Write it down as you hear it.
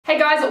Hey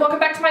guys, welcome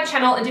back to my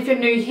channel, and if you're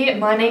new here,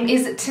 my name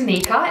is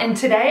Tanika, and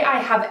today I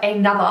have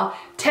another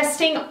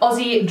testing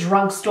Aussie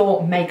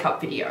drugstore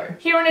makeup video.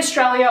 Here in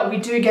Australia, we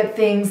do get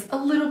things a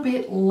little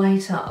bit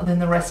later than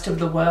the rest of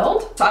the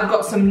world. So I've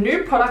got some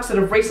new products that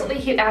have recently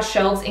hit our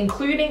shelves,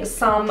 including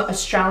some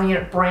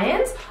Australian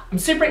brands. I'm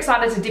super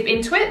excited to dip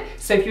into it.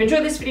 So if you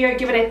enjoyed this video,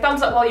 give it a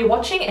thumbs up while you're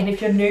watching, and if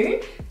you're new,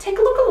 take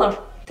a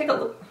look.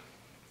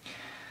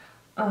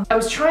 I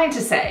was trying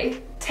to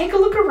say, take a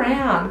look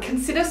around,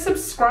 consider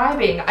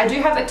subscribing. I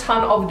do have a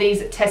ton of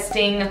these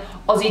testing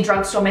Aussie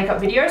drugstore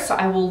makeup videos, so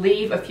I will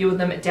leave a few of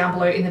them down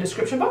below in the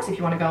description box if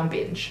you want to go and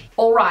binge.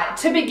 All right,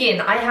 to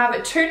begin, I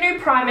have two new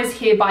primers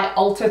here by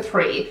Ulta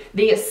 3.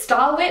 The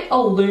Starlit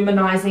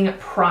Illuminizing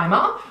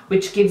Primer,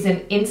 which gives an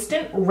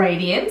instant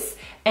radiance,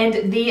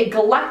 and the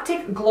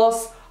Galactic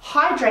Gloss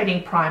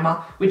Hydrating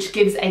Primer, which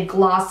gives a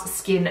glass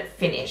skin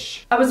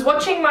finish. I was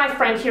watching my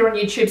friend here on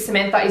YouTube,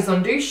 Samantha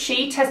Izundu.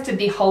 She tested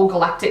the whole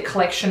Galactic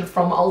collection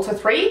from Ulta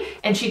 3,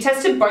 and she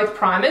tested both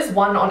primers,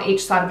 one on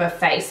each side of her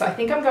face. So I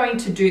think I'm going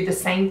to do the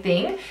same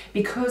thing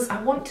because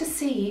I want to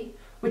see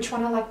which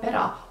one I like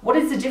better. What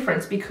is the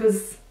difference?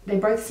 Because they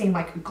both seem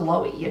like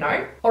glowy, you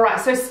know? All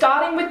right, so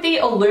starting with the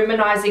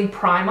Illuminizing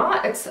Primer,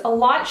 it's a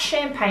light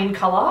champagne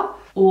color.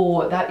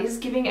 Oh, that is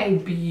giving a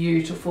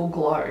beautiful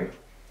glow.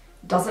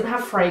 Doesn't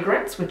have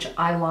fragrance, which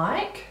I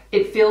like.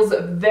 It feels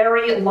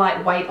very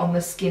lightweight on the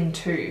skin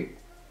too.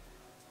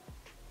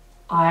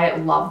 I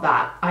love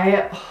that.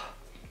 I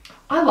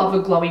love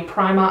a glowy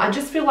primer. I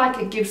just feel like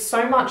it gives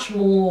so much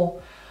more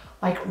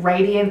like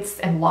radiance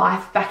and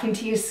life back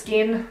into your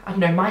skin. I don't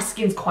know, my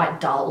skin's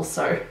quite dull,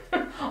 so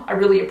I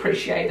really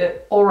appreciate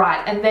it. All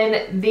right, and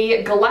then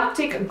the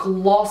Galactic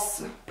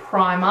Gloss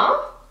Primer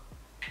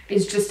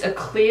is just a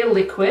clear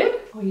liquid.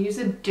 I'll use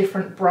a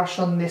different brush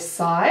on this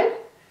side.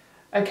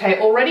 Okay,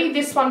 already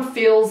this one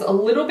feels a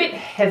little bit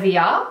heavier,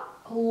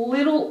 a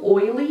little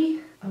oily.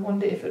 I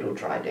wonder if it'll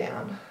dry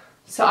down.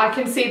 So I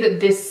can see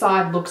that this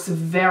side looks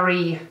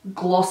very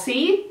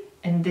glossy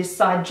and this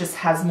side just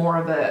has more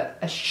of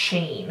a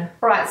sheen.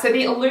 All right, so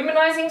the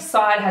illuminizing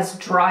side has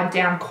dried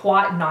down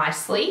quite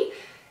nicely,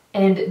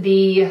 and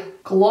the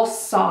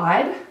gloss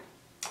side,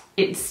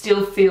 it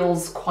still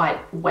feels quite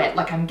wet,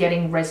 like I'm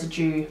getting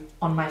residue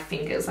on my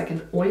fingers, like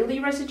an oily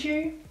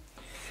residue.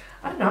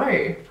 I don't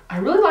know, I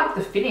really like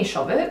the finish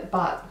of it,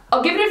 but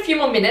I'll give it a few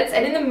more minutes,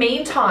 and in the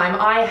meantime,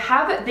 I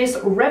have this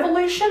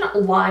Revolution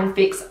Line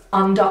Fix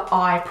Under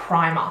Eye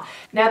Primer.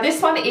 Now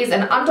this one is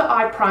an under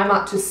eye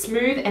primer to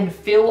smooth and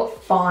fill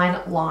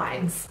fine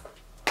lines.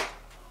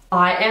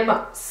 I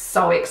am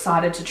so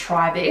excited to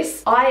try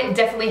this. I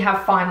definitely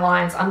have fine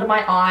lines under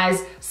my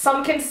eyes.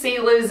 Some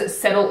concealers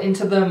settle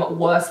into them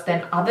worse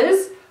than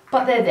others,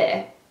 but they're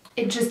there.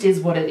 It just is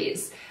what it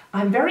is.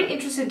 I'm very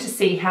interested to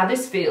see how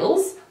this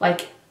feels.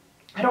 Like,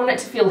 I don't want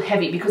it to feel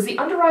heavy because the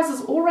under eyes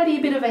is already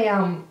a bit of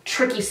a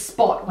tricky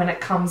spot when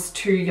it comes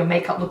to your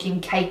makeup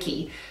looking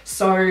cakey.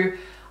 So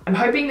I'm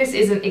hoping this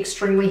isn't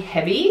extremely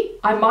heavy.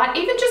 I might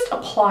even just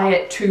apply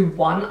it to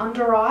one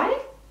under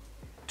eye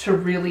to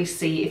really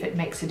see if it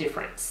makes a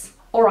difference.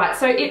 All right,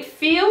 so it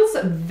feels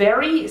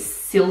very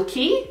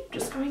silky.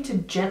 Just going to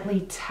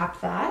gently tap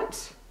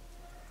that.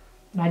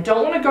 And I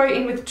don't want to go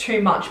in with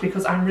too much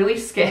because I'm really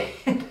scared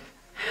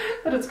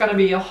that it's going to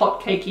be a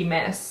hot cakey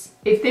mess.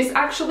 If this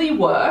actually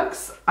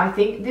works, I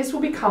think this will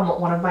become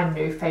one of my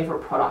new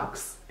favorite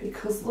products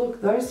because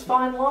look, those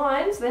fine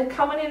lines, they're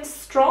coming in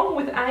strong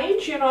with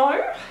age, you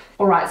know?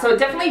 All right, so it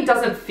definitely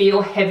doesn't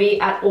feel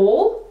heavy at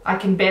all. I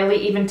can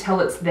barely even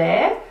tell it's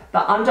there.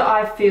 The under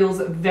eye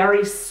feels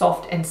very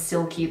soft and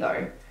silky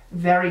though.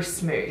 Very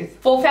smooth.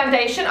 For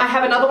foundation, I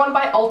have another one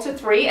by Ulta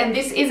 3, and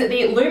this is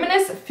the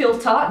Luminous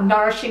Filter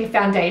Nourishing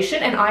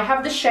Foundation, and I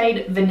have the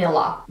shade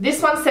Vanilla.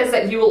 This one says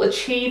that you will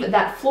achieve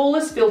that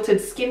flawless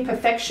filtered skin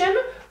perfection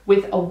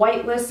with a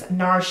weightless,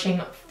 nourishing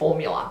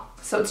formula.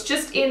 So it's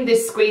just in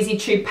this squeezy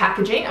tube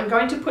packaging. I'm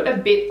going to put a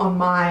bit on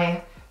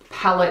my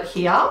palette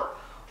here.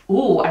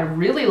 Ooh, I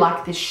really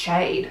like this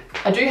shade.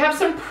 I do have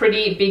some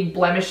pretty big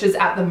blemishes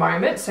at the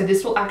moment, so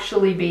this will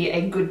actually be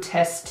a good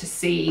test to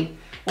see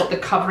what the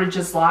coverage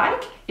is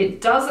like. It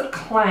does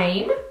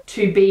claim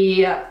to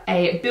be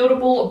a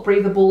buildable,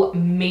 breathable,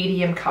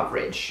 medium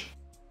coverage.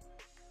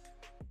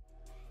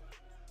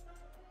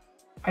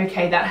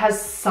 Okay, that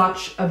has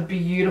such a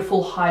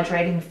beautiful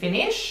hydrating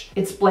finish.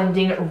 It's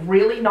blending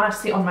really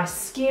nicely on my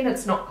skin.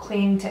 It's not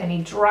clinging to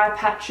any dry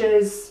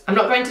patches. I'm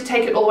not going to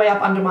take it all the way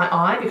up under my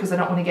eye because I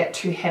don't want to get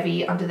too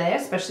heavy under there,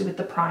 especially with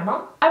the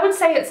primer. I would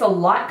say it's a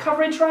light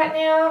coverage right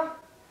now.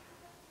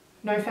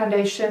 No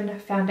foundation,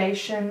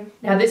 foundation.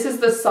 Now this is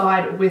the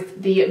side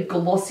with the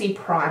glossy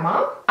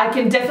primer. I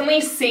can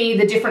definitely see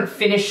the different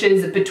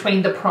finishes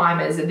between the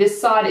primers. This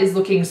side is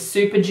looking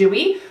super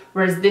dewy,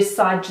 whereas this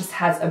side just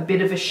has a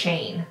bit of a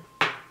sheen.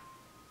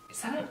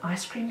 Is that an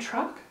ice cream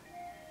truck?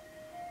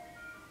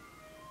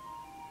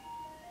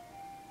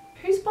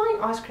 Who's buying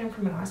ice cream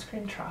from an ice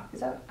cream truck? Is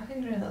that, I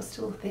didn't know that was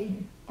still a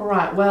thing. All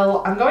right,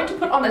 well, I'm going to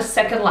put on a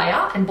second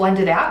layer and blend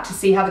it out to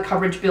see how the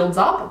coverage builds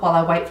up while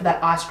I wait for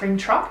that ice cream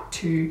truck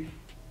to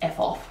F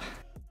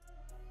off.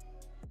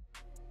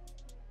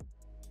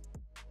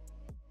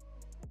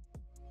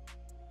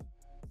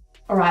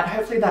 All right,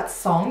 hopefully that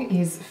song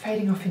is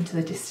fading off into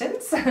the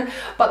distance.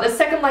 But the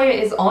second layer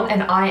is on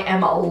and I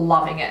am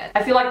loving it.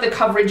 I feel like the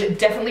coverage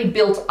definitely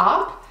built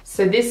up.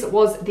 So this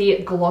was the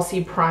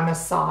glossy primer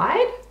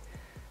side.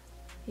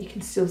 You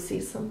can still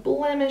see some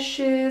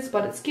blemishes,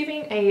 but it's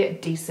giving a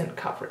decent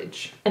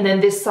coverage. And then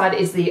this side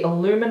is the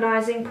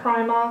illuminizing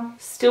primer.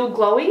 Still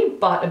glowy,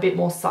 but a bit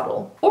more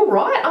subtle. All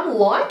right, I'm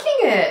liking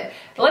it.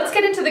 Let's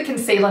get into the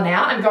concealer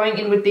now. I'm going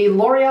in with the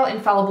L'Oreal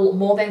Infallible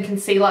More Than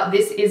Concealer.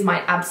 This is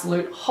my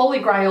absolute holy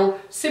grail,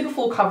 super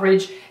full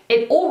coverage.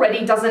 It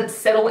already doesn't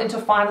settle into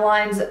fine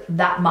lines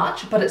that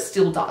much, but it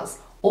still does.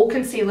 All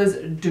concealers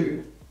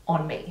do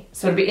on me.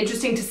 So it'll be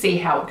interesting to see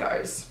how it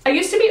goes. I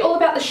used to be all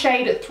about the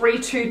shade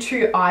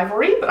 322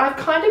 Ivory, but I've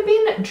kind of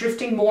been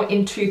drifting more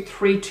into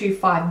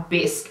 325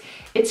 Bisque.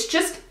 It's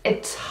just a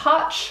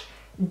touch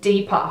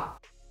deeper.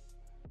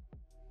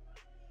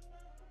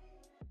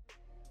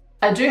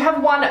 I do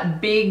have one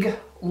big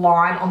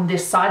line on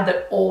this side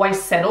that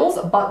always settles,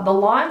 but the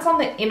lines on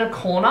the inner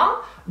corner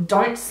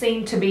don't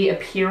seem to be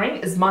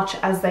appearing as much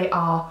as they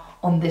are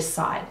on this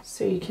side.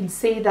 So you can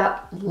see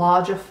that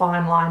larger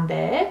fine line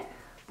there,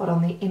 but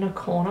on the inner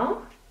corner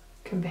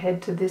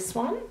compared to this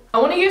one. I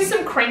want to use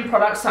some cream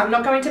products, so I'm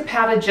not going to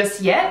powder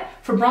just yet.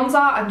 For bronzer,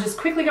 I'm just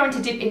quickly going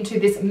to dip into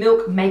this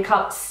Milk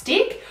Makeup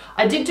Stick.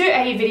 I did do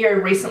a video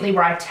recently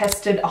where I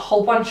tested a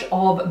whole bunch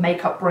of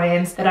makeup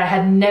brands that I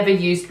had never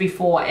used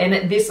before,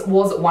 and this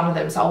was one of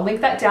them, so I'll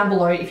link that down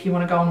below if you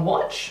want to go and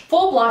watch.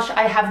 For blush,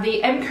 I have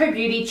the ENQUIRIES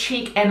Beauty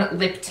Cheek and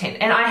Lip Tint,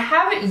 and I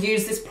have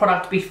used this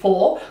product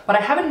before, but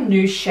I have a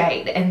new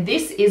shade, and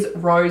this is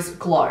Rose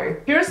Glow.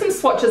 Here are some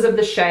swatches of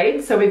the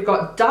shade. So we've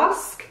got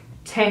Dusk,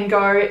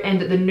 Tango, and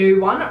the new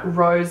one,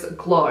 Rose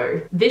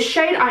Glow. This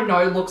shade I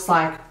know looks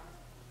like,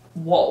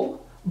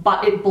 whoa,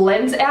 but it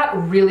blends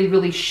out really,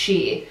 really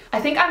sheer. I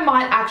think I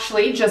might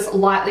actually just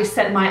lightly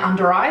set my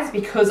under eyes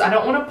because I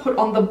don't want to put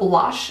on the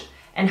blush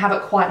and have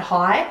it quite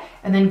high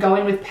and then go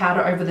in with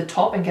powder over the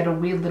top and get a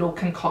weird little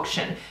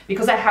concoction.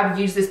 Because I have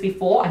used this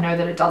before, I know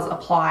that it does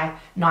apply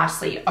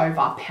nicely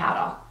over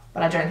powder,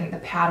 but I don't think the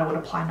powder would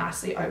apply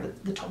nicely over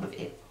the top of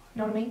it.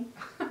 You know what I mean?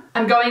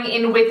 I'm going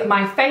in with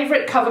my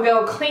favorite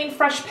CoverGirl Clean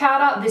Fresh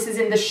powder. This is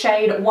in the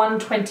shade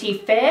 120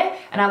 Fair,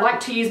 and I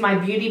like to use my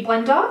beauty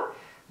blender.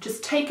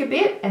 Just take a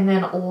bit and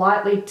then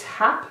lightly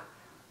tap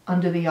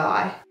under the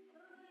eye.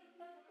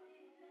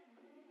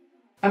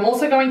 I'm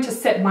also going to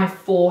set my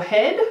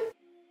forehead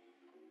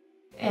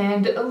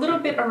and a little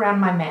bit around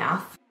my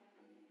mouth.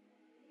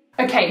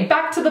 Okay,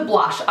 back to the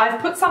blush.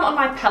 I've put some on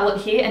my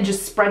palette here and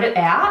just spread it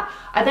out.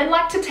 I then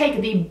like to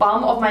take the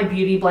bum of my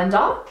beauty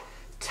blender,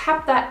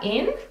 tap that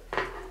in,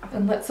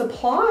 and let's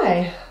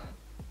apply.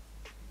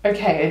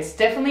 Okay, it's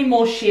definitely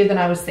more sheer than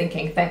I was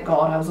thinking. Thank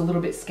God, I was a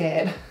little bit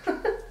scared.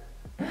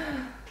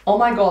 Oh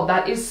my God,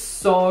 that is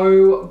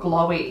so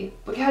glowy.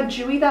 Look how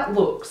dewy that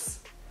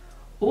looks.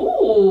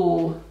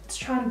 Ooh, let's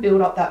try and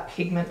build up that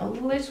pigment a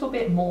little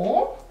bit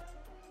more.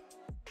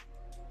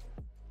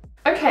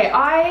 Okay,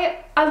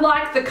 I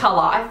like the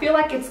color. I feel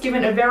like it's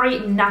given a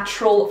very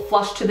natural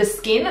flush to the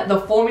skin.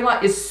 The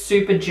formula is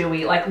super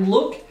dewy. Like,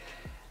 look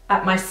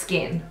at my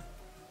skin.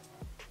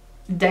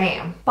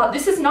 Damn. But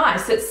this is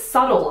nice. It's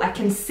subtle. I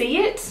can see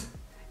it.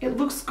 It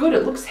looks good.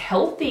 It looks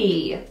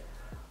healthy.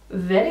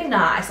 Very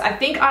nice. I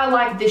think I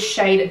like this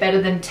shade better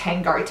than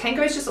Tango.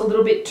 Tango is just a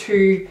little bit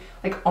too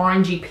like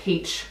orangey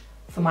peach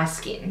for my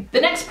skin.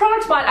 The next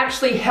product might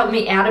actually help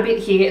me out a bit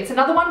here. It's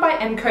another one by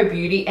ENQUIRIES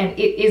Beauty, and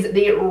it is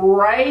the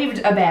raved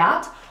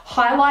about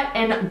Highlight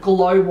and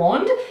Glow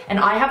Wand, and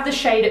I have the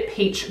shade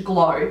Peach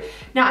Glow.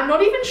 Now, I'm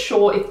not even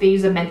sure if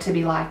these are meant to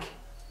be like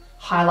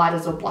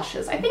highlighters or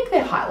blushes. I think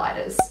they're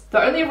highlighters.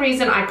 The only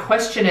reason I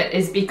question it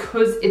is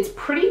because it's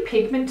pretty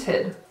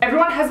pigmented.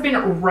 Everyone has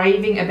been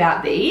raving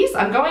about these.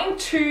 I'm going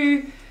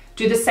to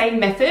do the same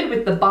method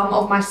with the bum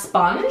of my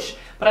sponge,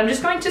 but I'm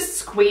just going to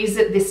squeeze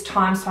it this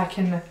time so I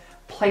can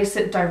place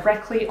it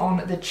directly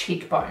on the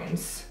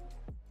cheekbones.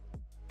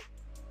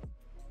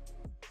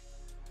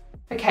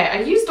 Okay, I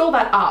used all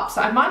that up,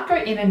 so I might go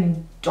in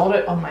and dot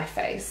it on my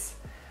face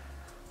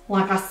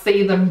like I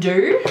see them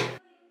do.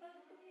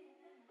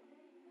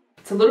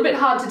 It's a little bit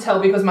hard to tell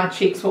because my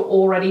cheeks were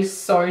already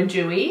so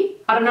dewy.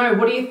 I don't know,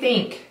 what do you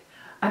think?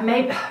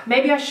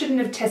 Maybe I shouldn't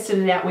have tested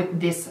it out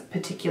with this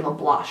particular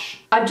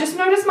blush. I've just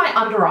noticed my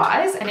under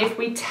eyes, and if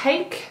we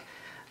take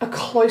a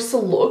closer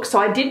look, so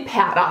I did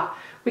powder,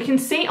 we can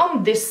see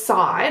on this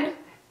side,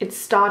 it's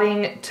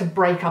starting to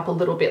break up a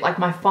little bit, like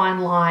my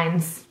fine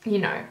lines, you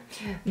know,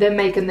 they're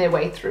making their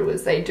way through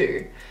as they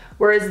do.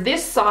 Whereas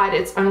this side,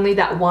 it's only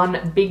that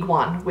one big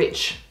one,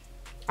 which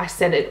I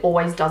said it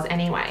always does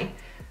anyway.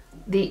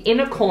 The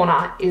inner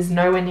corner is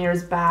nowhere near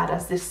as bad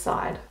as this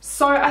side.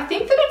 So I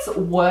think that it's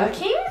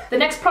working. The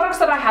next products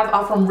that I have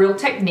are from Real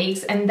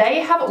Techniques, and they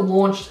have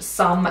launched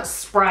some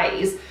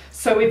sprays.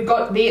 So we've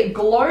got the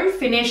Glow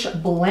Finish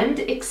Blend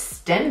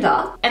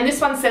Extender, and this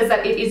one says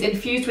that it is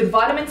infused with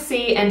vitamin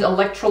C and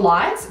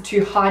electrolytes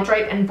to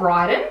hydrate and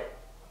brighten,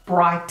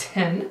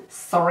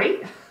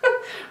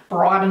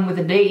 Brighton with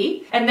a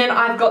D. And then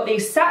I've got the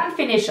Satin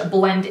Finish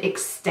Blend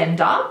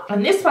Extender.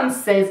 And this one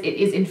says it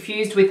is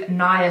infused with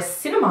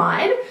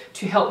niacinamide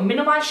to help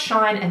minimize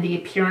shine and the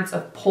appearance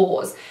of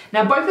pores.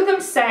 Now both of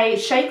them say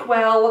shake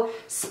well,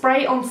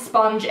 spray on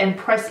sponge and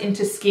press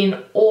into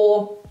skin,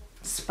 or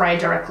spray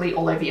directly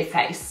all over your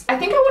face. I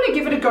think I want to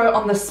give it a go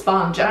on the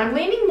sponge, and I'm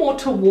leaning more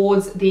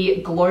towards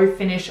the Glow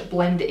Finish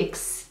Blend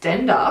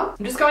Extender.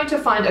 I'm just going to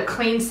find a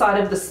clean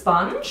side of the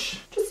sponge.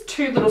 Just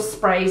 2 little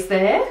sprays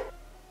there.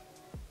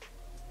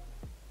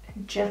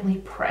 And gently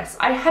press.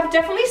 I have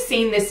definitely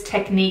seen this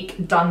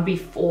technique done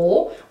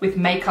before with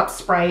makeup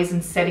sprays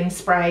and setting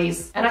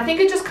sprays, and I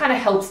think it just kind of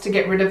helps to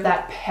get rid of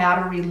that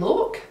powdery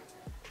look.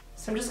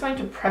 So I'm just going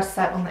to press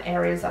that on the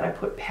areas that I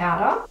put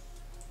powder.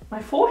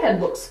 My forehead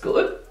looks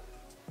good.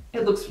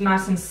 It looks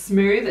nice and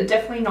smooth,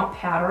 definitely not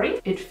powdery.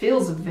 It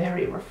feels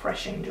very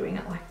refreshing doing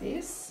it like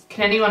this.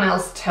 Can anyone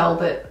else tell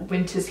that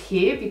winter's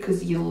here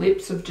because your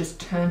lips have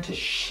just turned to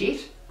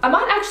shit? I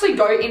might actually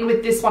go in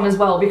with this one as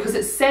well because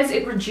it says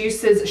it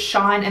reduces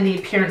shine and the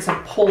appearance of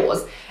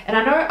pores. And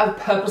I know I've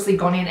purposely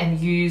gone in and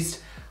used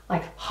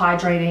like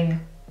hydrating,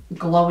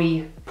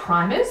 glowy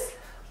primers,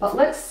 but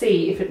let's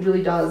see if it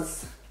really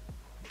does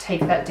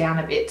take that down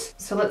a bit.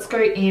 So let's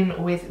go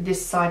in with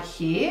this side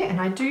here, and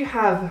I do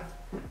have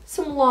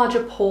some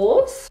larger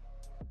pores.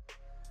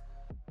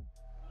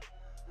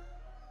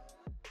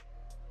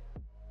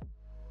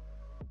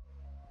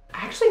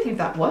 I actually think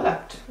that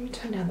worked. Let me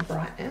turn down the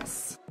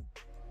brightness.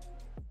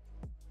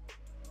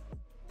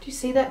 Do you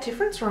see that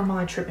difference, or am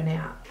I tripping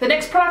out? The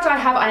next product I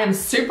have, I am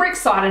super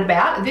excited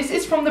about. This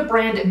is from the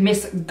brand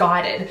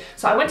Misguided.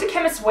 So I went to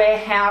Chemist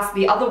Warehouse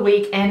the other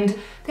week and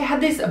they had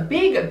this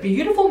big,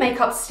 beautiful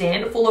makeup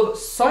stand full of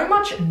so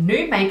much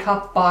new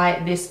makeup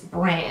by this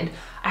brand.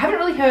 I haven't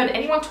really heard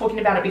anyone talking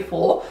about it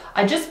before.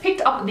 I just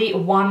picked up the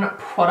one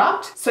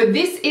product. So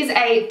this is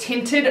a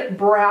tinted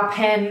brow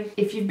pen.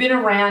 If you've been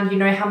around, you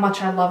know how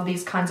much I love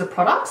these kinds of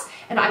products.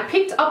 And I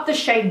picked up the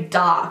shade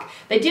Dark.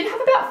 They did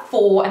have about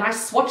 4 and I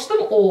swatched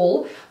them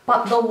all,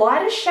 but the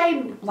lighter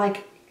shade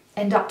like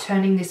end up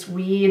turning this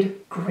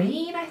weird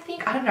green, I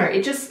think. I don't know,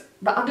 it just,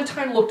 the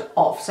undertone looked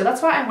off. So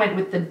that's why I went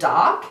with the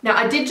dark. Now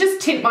I did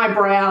just tint my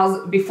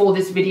brows before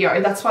this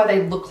video. That's why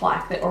they look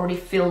like they're already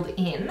filled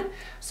in.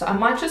 So I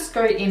might just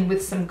go in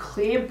with some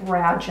clear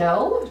brow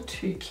gel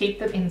to keep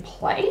them in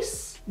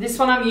place. This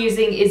one I'm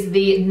using is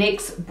the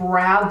NYX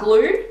Brow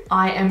Glue.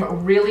 I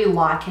am really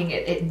liking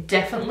it. It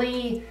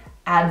definitely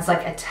adds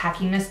like a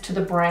tackiness to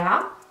the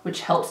brow,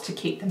 which helps to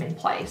keep them in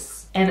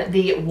place. And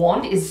the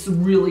wand is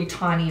really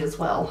tiny as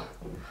well.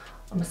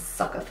 I'm a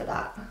sucker for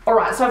that. All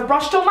right, so I've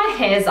brushed all my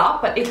hairs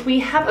up, but if we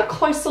have a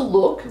closer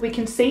look, we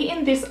can see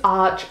in this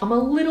arch, I'm a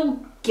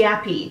little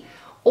gappy.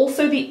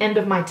 Also the end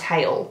of my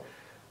tail.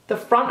 The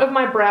front of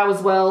my brow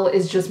as well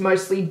is just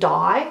mostly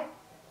dye,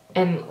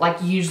 and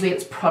like usually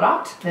it's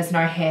product, there's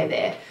no hair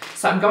there.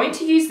 So I'm going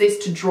to use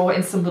this to draw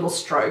in some little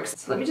strokes.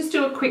 So let me just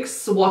do a quick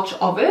swatch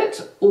of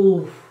it.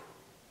 Ooh,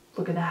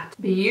 look at that.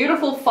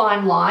 Beautiful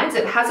fine lines.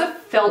 It has a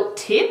felt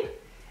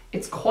tip.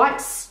 It's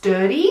quite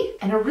sturdy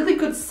and a really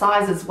good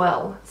size as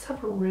well. Let's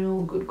have a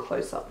real good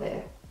close up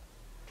there.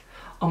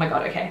 Oh my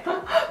God, okay.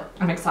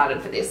 I'm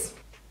excited for this.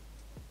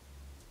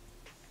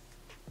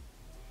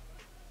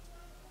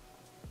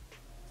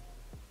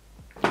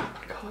 Oh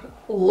my God,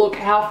 look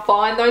how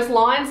fine those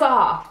lines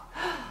are.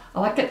 I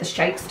like that the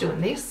shake's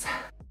doing this.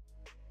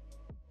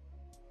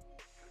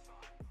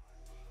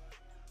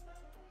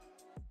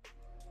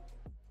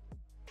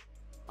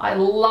 I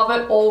love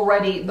it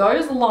already.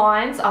 Those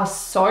lines are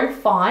so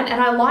fine, and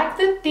I like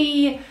that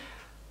the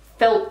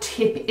felt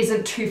tip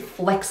isn't too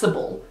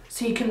flexible,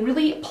 so you can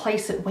really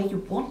place it where you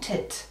want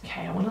it.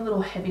 Okay, I went a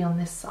little heavy on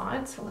this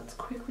side, so let's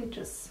quickly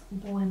just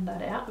blend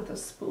that out with a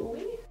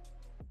spoolie.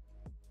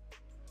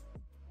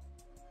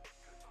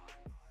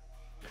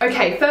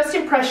 Okay, first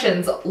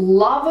impressions,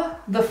 love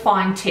the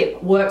fine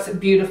tip, works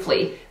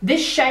beautifully.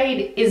 This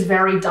shade is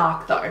very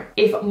dark though.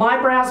 If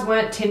my brows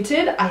weren't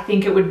tinted, I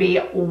think it would be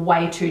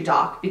way too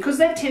dark. Because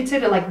they're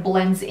tinted, it like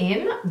blends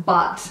in,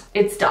 but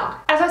it's dark.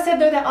 As I said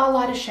though, there are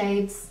lighter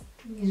shades.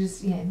 You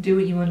just, yeah, do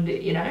what you want to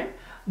do, you know?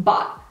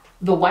 But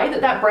the way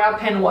that that brow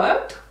pen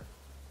worked,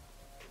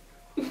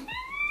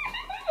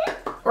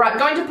 Alright,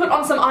 going to put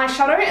on some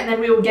eyeshadow and then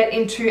we will get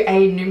into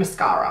a new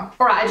mascara.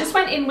 Alright, I just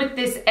went in with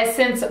this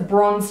Essence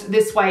Bronzed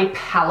This Way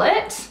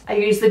palette. I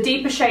used the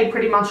deeper shade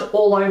pretty much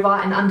all over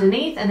and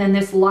underneath, and then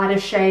this lighter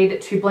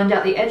shade to blend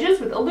out the edges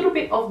with a little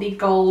bit of the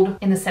gold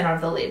in the center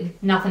of the lid.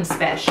 Nothing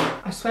special.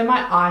 I swear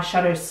my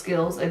eyeshadow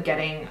skills are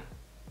getting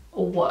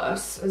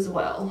worse as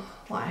well.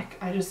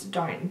 Like, I just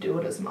don't do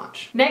it as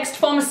much. Next,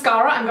 for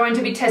mascara, I'm going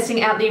to be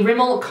testing out the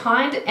Rimmel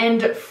Kind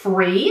and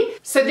Free.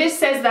 So this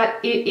says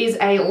that it is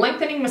a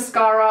lengthening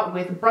mascara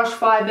with brush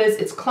fibers.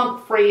 It's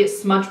clump free,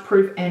 smudge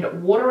proof,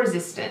 and water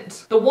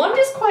resistant. The wand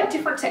is quite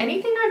different to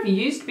anything I've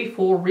used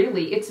before,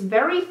 really. It's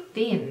very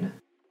thin.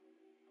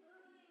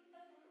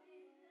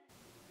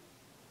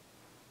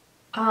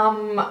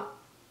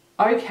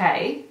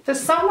 Okay. For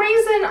some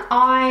reason,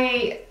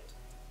 I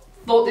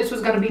thought this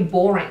was gonna be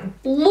boring.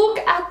 Look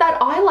at that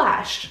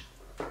eyelash.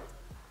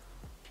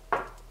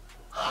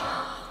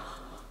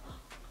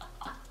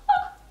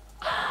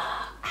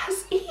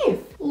 As if.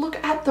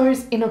 Look at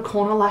those inner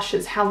corner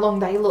lashes, how long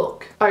they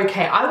look.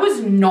 Okay, I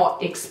was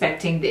not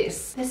expecting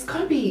this. There's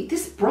gotta be,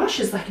 this brush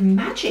is like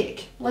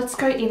magic. Let's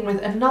go in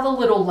with another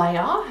little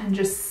layer and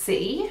just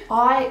see.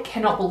 I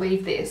cannot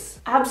believe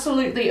this.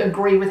 Absolutely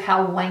agree with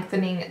how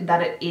lengthening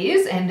that it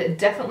is, and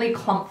definitely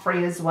clump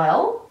free as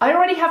well. I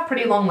already have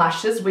pretty long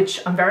lashes,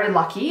 which I'm very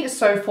lucky.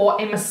 So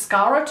for a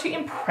mascara to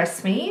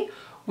impress me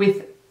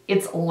with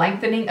its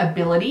lengthening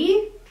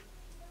ability,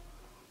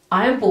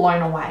 I am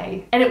blown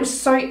away. And it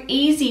was so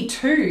easy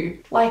too.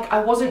 Like,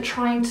 I wasn't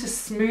trying to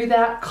smooth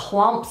out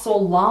clumps or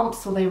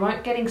lumps, or they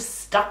weren't getting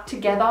stuck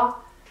together.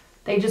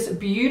 They just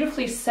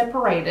beautifully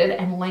separated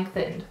and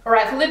lengthened. All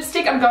right, for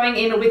lipstick, I'm going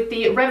in with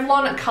the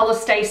Revlon Color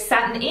Stay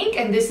Satin Ink,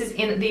 and this is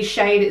in the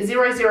shade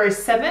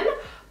 007.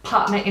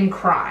 Partner in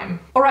Crime.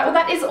 All right, well,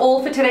 that is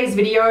all for today's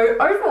video.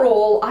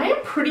 Overall, I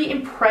am pretty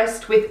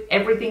impressed with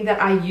everything that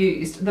I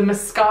used. The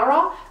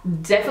mascara,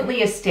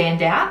 definitely a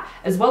standout,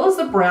 as well as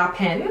the brow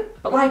pen.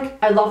 But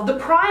like, I love the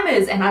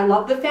primers and I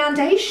love the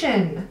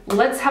foundation.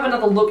 Let's have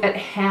another look at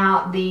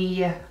how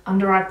the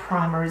under eye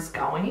primer is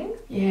going.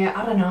 Yeah,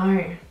 I don't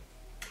know.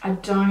 I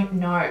don't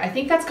know. I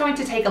think that's going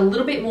to take a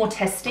little bit more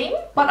testing,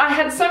 but I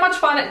had so much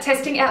fun at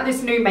testing out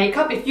this new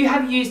makeup. If you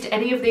have used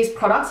any of these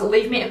products,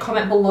 leave me a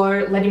comment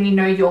below letting me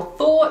know your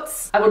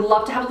thoughts. I would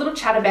love to have a little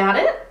chat about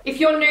it. If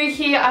you're new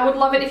here, I would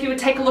love it if you would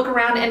take a look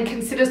around and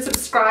consider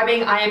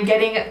subscribing. I am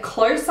getting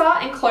closer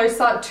and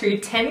closer to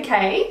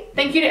 10K.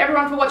 Thank you to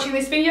everyone for watching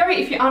this video.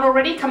 If you aren't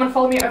already, come and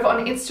follow me over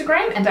on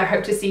Instagram, and I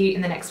hope to see you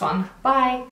in the next one. Bye.